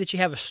Robertson. I see that you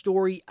have a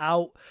story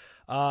out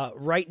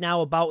right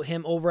now about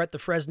him over at the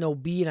Fresno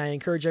Bee, and I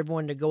encourage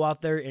everyone to go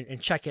out there and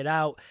check it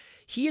out.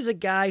 He is a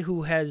guy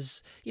who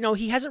has,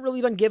 he hasn't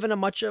really been given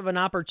much of an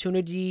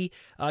opportunity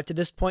to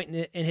this point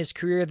in his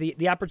career.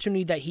 The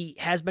opportunity that he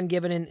has been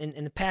given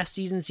in the past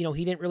seasons,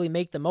 he didn't really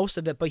make the most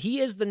of it, but he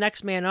is the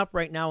next man up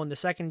right now in the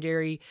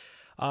secondary.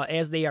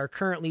 As they are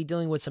currently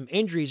dealing with some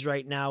injuries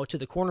right now to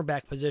the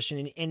cornerback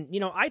position. And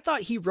I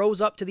thought he rose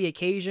up to the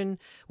occasion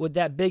with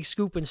that big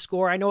scoop and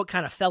score. I know it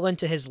kind of fell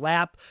into his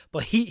lap,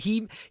 but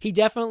he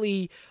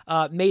definitely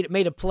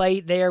made a play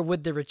there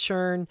with the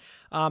return.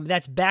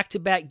 That's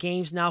back-to-back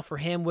games now for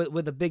him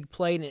with a big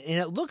play. And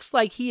it looks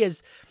like he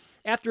is,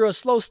 after a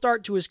slow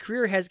start to his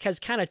career, has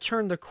kind of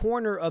turned the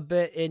corner a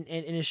bit and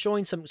is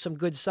showing some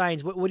good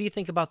signs. What do you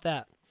think about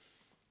that?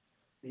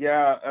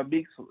 Yeah,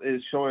 Amik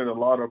is showing a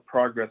lot of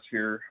progress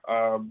here.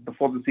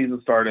 Before the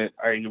season started,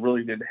 I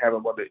really didn't have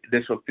him on the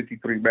initial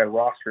 53-man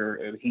roster,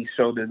 and he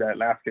showed in that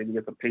last game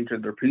against the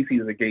Patriots, their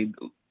preseason game,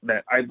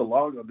 that I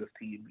belong on this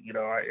team.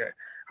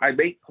 I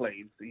make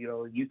plays.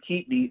 You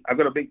keep me, I'm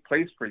going to make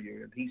plays for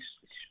you. And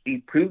he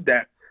proved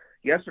that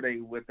yesterday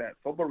with that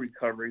fumble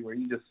recovery where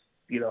he just,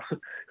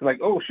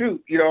 like, oh,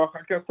 shoot, I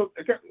got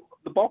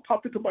the ball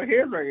popped into my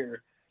hand right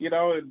here,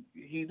 and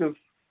he just,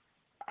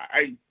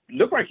 I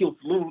looked like he was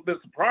a little bit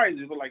surprised.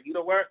 He was like, you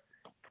know what?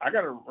 I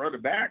got to run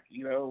it back.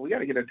 We got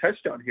to get a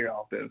touchdown here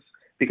off this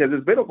because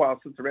it's been a while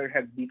since the Raiders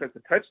had a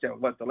defensive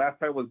touchdown. The last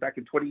time was back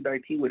in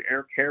 2019 when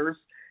Eric Harris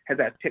had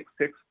that pick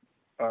six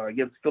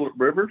against Phillip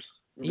Rivers.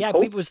 Yeah, I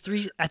believe it was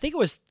three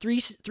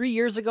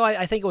years ago.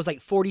 I think it was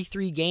like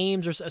 43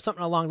 games or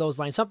something along those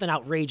lines, something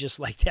outrageous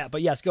like that.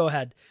 But yes, go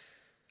ahead.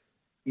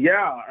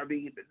 Yeah, I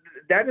mean,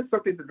 that is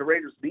something that the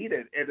Raiders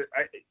needed. And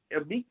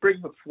Amik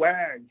brings a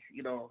swag,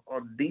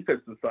 on the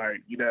defensive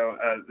side.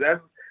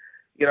 That's,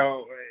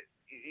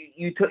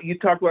 you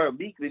talk about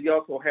Amik, then you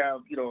also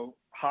have,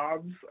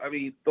 Hobbs. I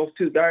mean, those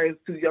two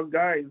young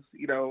guys,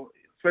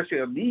 especially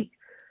Amik,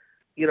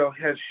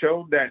 has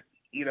shown that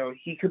you know,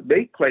 he could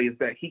make plays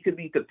that he could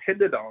be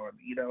depended on,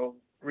 you know,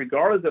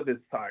 regardless of his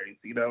size,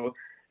 you know.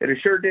 And it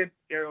sure did,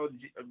 you know,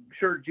 I'm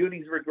sure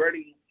Judy's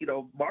regretting, you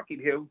know, mocking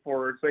him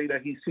for saying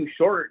that he's too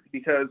short,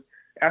 because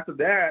after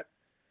that,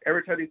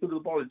 every time he threw the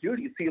ball to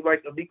Judy, it seemed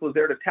like Amik was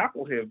there to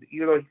tackle him.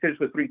 Even though he finished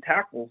with 3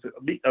 tackles,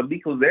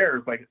 Amik was there.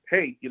 It's like,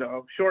 hey, you know,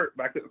 I'm short,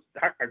 but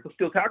I could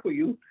still tackle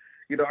you.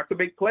 You know, I could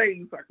make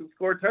plays. I could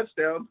score a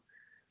touchdown.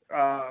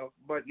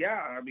 But,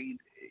 yeah, I mean,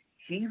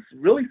 he's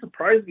really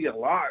surprised me a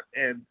lot.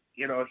 And,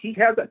 you know, he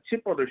has that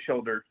chip on his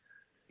shoulder.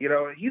 You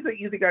know, he's an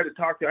easy guy to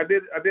talk to. I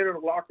did in the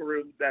locker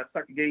room that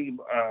second game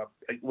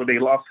when they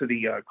lost to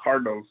the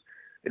Cardinals,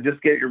 and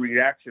just get your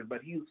reaction.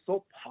 But he's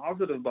so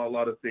positive about a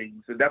lot of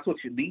things, and that's what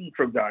you need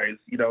from guys.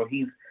 You know,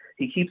 he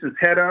keeps his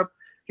head up.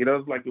 You know,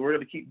 it's like, we're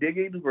going to keep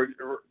digging. We're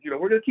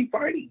going to keep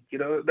fighting. You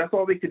know, that's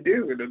all they can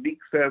do. And Amik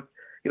says,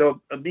 you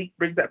know, Amik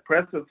brings that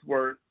presence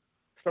where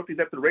something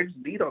that the Raiders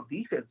need on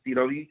defense. You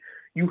know,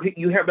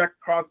 you have Max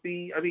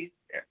Crosby. I mean,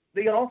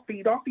 they all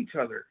feed off each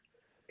other,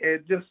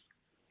 and just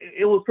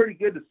it was pretty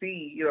good to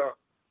see. You know,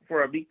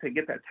 for Amik to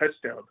get that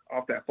touchdown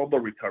off that fumble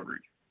recovery.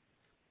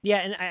 Yeah,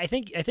 and I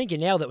think you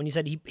nailed it when you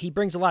said he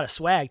brings a lot of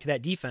swag to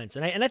that defense,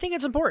 and I think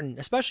it's important,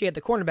 especially at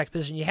the cornerback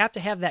position. You have to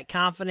have that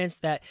confidence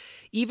that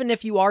even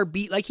if you are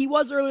beat, like he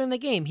was early in the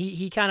game,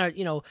 he kind of,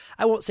 you know,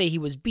 I won't say he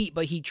was beat,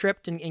 but he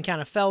tripped and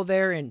kind of fell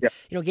there and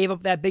you know, gave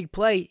up that big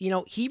play. You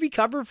know, he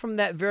recovered from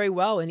that very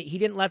well, and he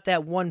didn't let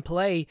that one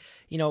play,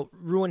 you know,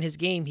 ruin his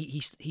game.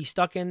 He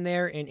stuck in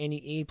there and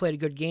he played a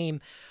good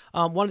game.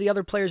 One of the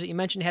other players that you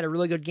mentioned had a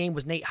really good game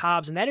was Nate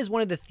Hobbs, and that is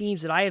one of the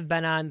themes that I have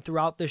been on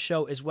throughout this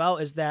show as well,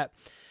 is that,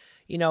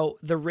 you know,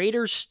 the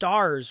Raiders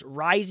stars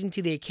rising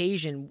to the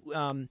occasion.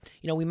 You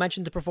know, we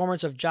mentioned the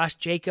performance of Josh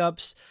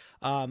Jacobs,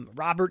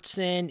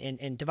 Robertson,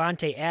 and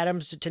Devontae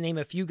Adams, to name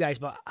a few guys.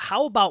 But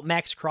how about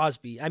Max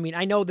Crosby? I mean,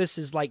 I know this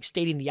is like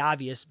stating the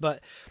obvious,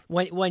 but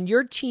when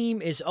your team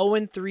is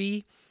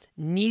 0-3,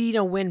 needing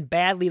to win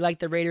badly like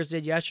the Raiders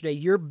did yesterday,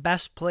 your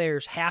best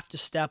players have to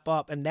step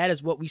up, and that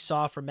is what we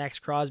saw from Max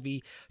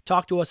Crosby.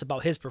 Talk to us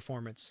about his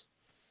performance.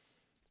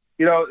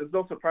 You know, it's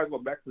no surprise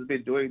what Max has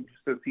been doing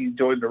since he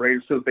joined the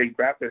Raiders, since they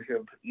drafted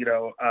him. You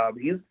know,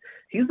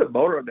 he's the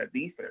motor of that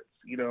defense.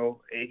 You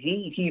know, and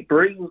he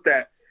brings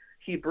that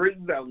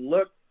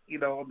look, you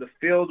know, on the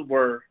field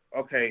where,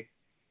 okay,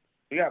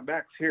 we got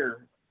Max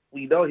here.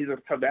 We know he's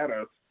gonna come at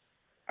us.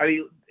 I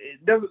mean,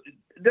 it doesn't.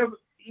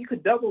 You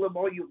could double him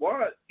all you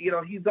want. You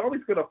know, he's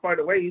always gonna find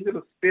a way. He's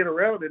gonna spin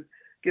around and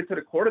get to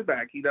the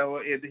quarterback. You know,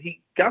 and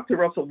he got to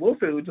Russell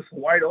Wilson, who was just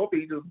wide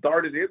open. He just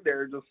darted in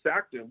there and just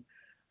sacked him.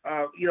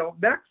 You know,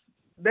 Max,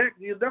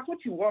 you know, that's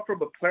what you want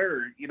from a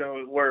player, you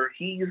know, where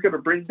he's going to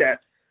bring that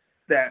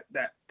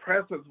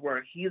presence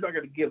where he's not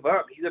going to give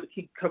up. He's going to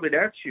keep coming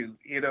at you.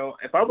 You know,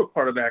 if I'm a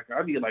quarterback,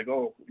 I'd be like,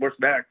 oh, where's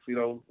Max? You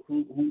know,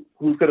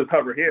 who's going to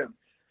cover him?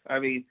 I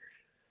mean,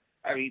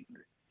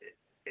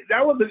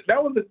 that was a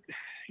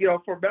you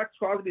know, for Max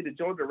Crosby to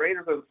join the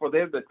Raiders and for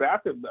them to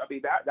draft him. I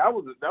mean, that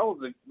was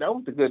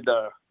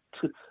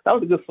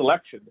a good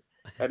selection,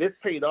 and it's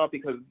paid off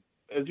because,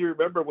 as you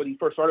remember, when he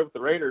first started with the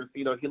Raiders,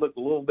 you know, he looked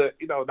a little bit,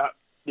 you know, not,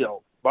 you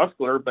know,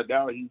 muscular, but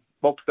now he's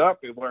bulked up,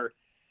 and where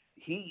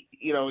he,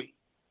 you know,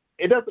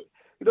 it doesn't,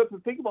 you know, the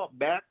thing about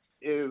Max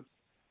is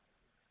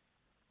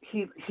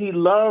he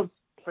loves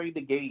playing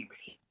the game.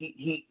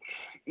 He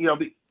you know,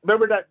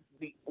 remember that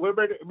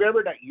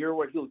year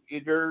when he was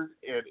injured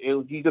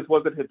and he just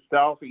wasn't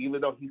himself,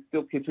 even though he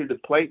still continued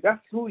to play. That's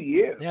who he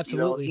is.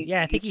 Absolutely. You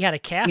know? I think he had a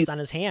cast on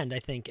his hand, I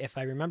think, if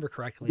I remember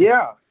correctly.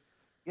 Yeah.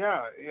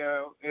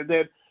 And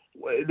then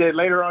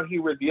later on, he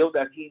revealed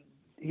that he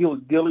was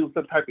dealing with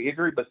some type of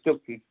injury, but still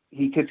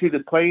he continued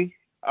to play.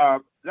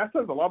 That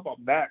says a lot about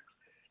Max,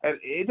 and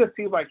it just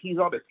seems like he's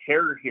on a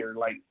tear here.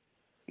 Like,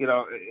 you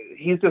know,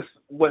 he's just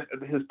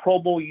his Pro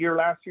Bowl year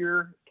last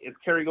year is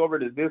carrying over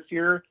to this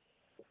year.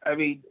 I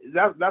mean,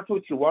 that's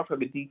what you want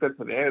from a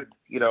defensive end.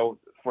 You know,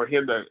 for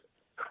him to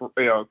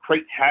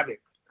create havoc.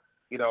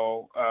 You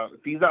know,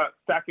 if he's not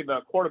sacking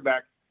the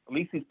quarterback, at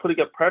least he's putting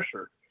up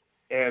pressure.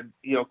 And,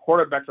 you know,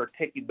 quarterbacks are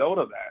taking note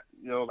of that.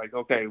 You know, like,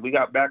 okay, we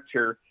got Max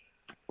here.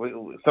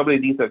 Somebody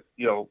needs to,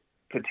 you know,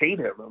 contain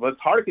him. But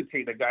it's hard to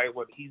contain a guy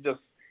when he just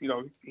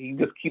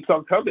keeps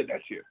on coming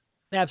at you.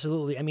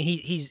 Absolutely. I mean,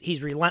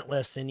 he's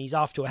relentless, and he's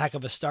off to a heck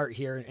of a start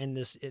here in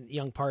this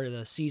young part of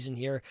the season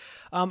here.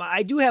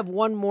 I do have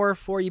one more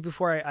for you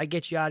before I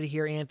get you out of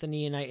here,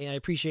 Anthony, and I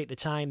appreciate the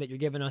time that you're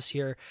giving us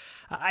here.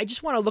 I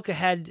just want to look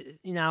ahead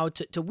now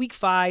to week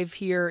 5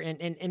 here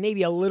and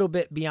maybe a little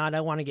bit beyond. I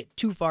don't want to get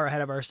too far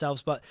ahead of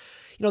ourselves, but,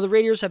 you know, the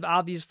Raiders have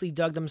obviously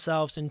dug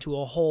themselves into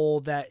a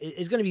hole that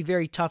is going to be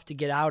very tough to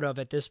get out of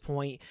at this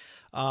point.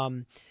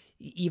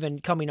 Even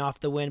coming off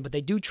the win, but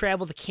they do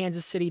travel to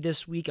Kansas City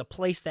this week, a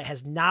place that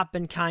has not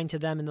been kind to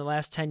them in the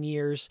last 10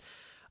 years.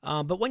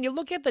 But when you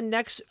look at the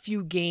next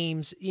few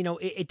games,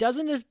 it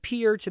doesn't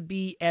appear to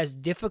be as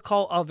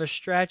difficult of a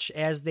stretch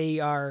as they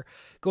are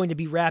going to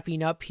be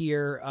wrapping up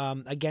here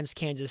against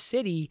Kansas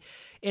City.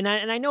 And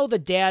I know the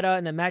data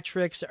and the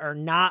metrics are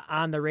not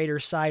on the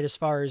Raiders' side as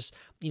far as,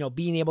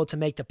 being able to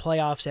make the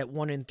playoffs at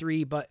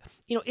 1-3. But,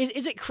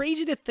 is it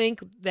crazy to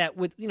think that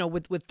with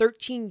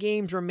 13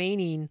 games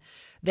remaining,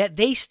 that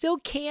they still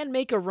can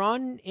make a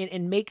run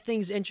and make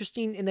things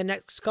interesting in the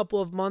next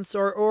couple of months?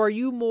 Or are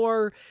you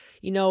more,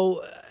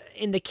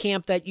 in the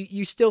camp that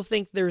you still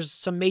think there's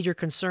some major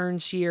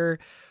concerns here,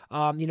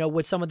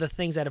 with some of the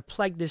things that have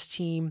plagued this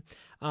team,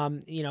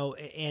 and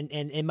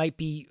it might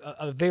be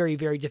a very,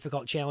 very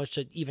difficult challenge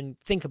to even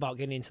think about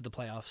getting into the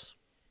playoffs?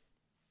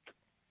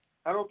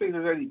 I don't think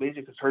there's any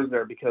major concerns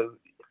there because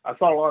I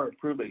saw a lot of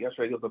improvement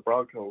yesterday against the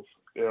Broncos.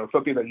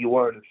 Something that you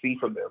wanted to see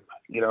from them.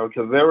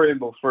 Because they were in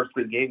those first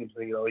 3 games.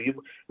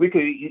 We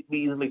could be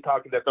easily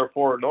talking that they're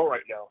 4-0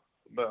 right now,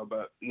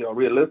 but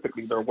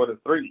realistically they're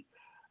 1-3.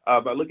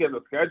 But looking at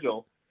the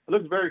schedule, it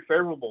looks very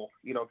favorable.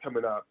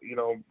 Coming up.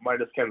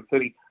 Minus Kansas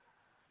City.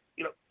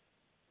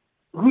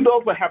 Who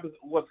knows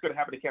what's going to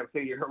happen to Kansas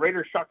City? The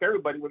Raiders shocked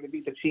everybody when they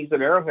beat the Chiefs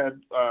at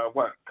Arrowhead. A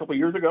couple of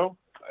years ago.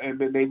 And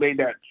then they made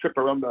that trip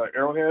around the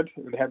Arrowhead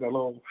and had that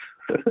little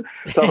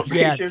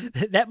celebration.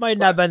 Yeah, that might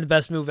not have been the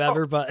best move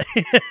ever, but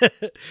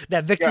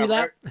that victory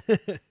lap.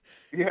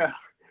 Yeah.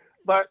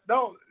 But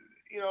no,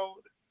 you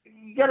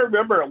got to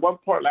remember at one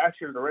point last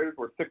year, the Raiders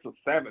were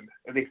 6-7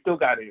 and they still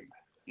got in,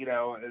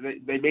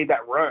 and they made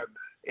that run.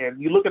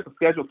 And you look at the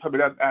schedule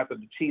coming up after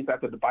the Chiefs,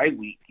 after the bye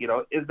week,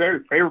 it's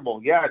very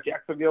favorable. Yeah.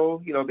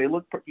 Jacksonville, they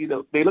look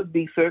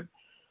decent.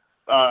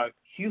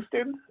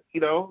 Houston,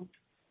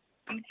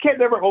 you can't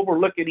never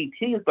overlook any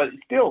teams, but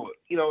still,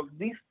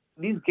 these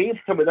games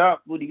coming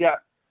up when you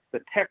got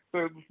the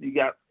Texans, you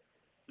got,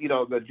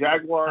 the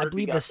Jaguars. I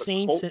believe the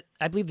Saints.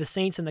 I believe the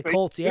Saints and the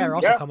Colts, are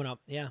also coming up.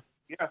 Yeah.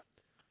 Yeah.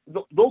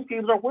 Those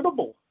games are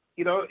winnable.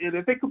 And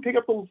if they could pick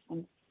up those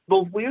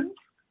wins,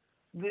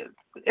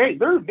 hey,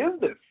 they're in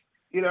business.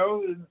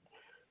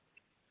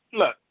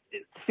 Look,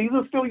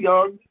 season's still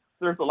young.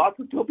 There's a lot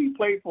to still be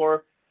played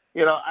for.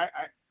 And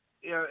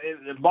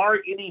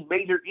barring any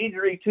major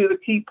injury to the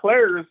key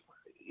players,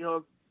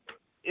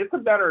 it's a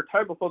matter of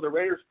time before the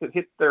Raiders could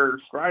hit their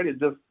stride and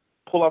just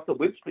pull off the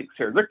win streaks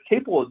here. They're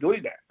capable of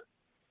doing that.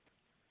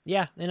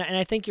 Yeah, and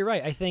I think you're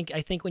right. I think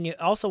when you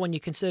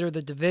consider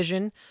the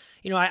division,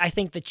 I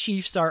think the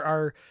Chiefs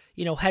are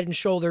head and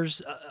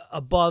shoulders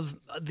above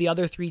the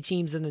other 3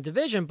 teams in the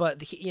division.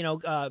 But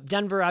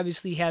Denver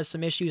obviously has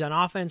some issues on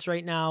offense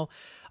right now.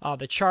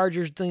 The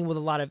Chargers dealing with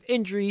a lot of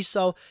injuries.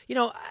 So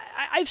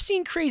I've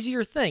seen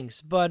crazier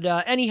things. But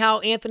anyhow,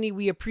 Anthony,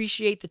 we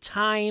appreciate the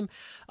time.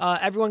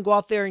 Everyone go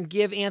out there and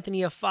give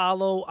Anthony a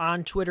follow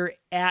on Twitter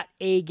at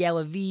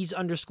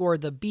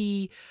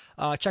 @Galaviz_the_B.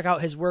 Check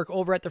out his work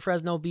over at the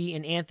Fresno Bee.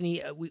 And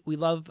Anthony, we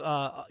love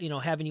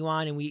having you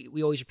on, and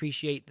we always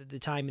appreciate the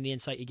time and the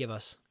insight you give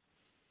us.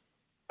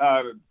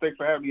 Thanks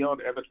for having me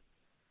on, Evan.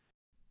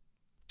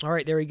 All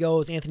right, there he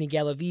goes, Anthony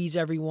Galaviz,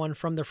 everyone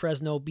from the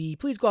Fresno Bee.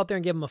 Please go out there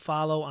and give him a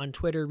follow on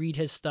Twitter. Read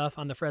his stuff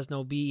on the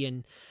Fresno Bee.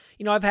 And,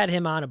 I've had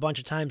him on a bunch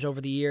of times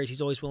over the years.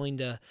 He's always willing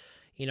to,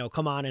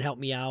 come on and help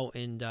me out.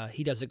 And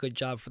he does a good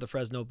job for the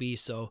Fresno Bee.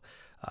 So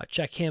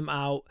check him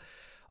out.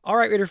 All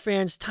right, Raider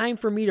fans, time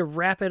for me to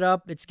wrap it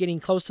up. It's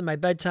getting close to my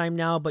bedtime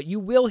now, but you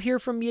will hear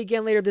from me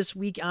again later this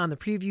week on the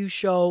preview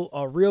show.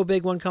 A real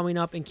big one coming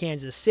up in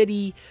Kansas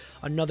City,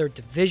 another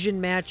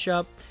division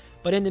matchup.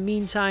 But in the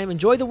meantime,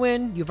 enjoy the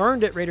win. You've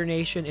earned it, Raider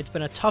Nation. It's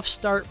been a tough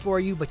start for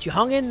you, but you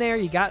hung in there.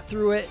 You got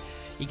through it.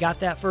 You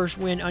got that first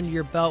win under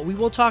your belt. We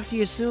will talk to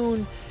you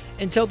soon.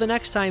 Until the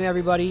next time,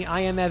 everybody,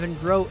 I am Evan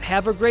Grote.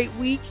 Have a great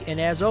week,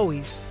 and as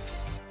always,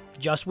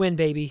 just win,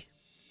 baby.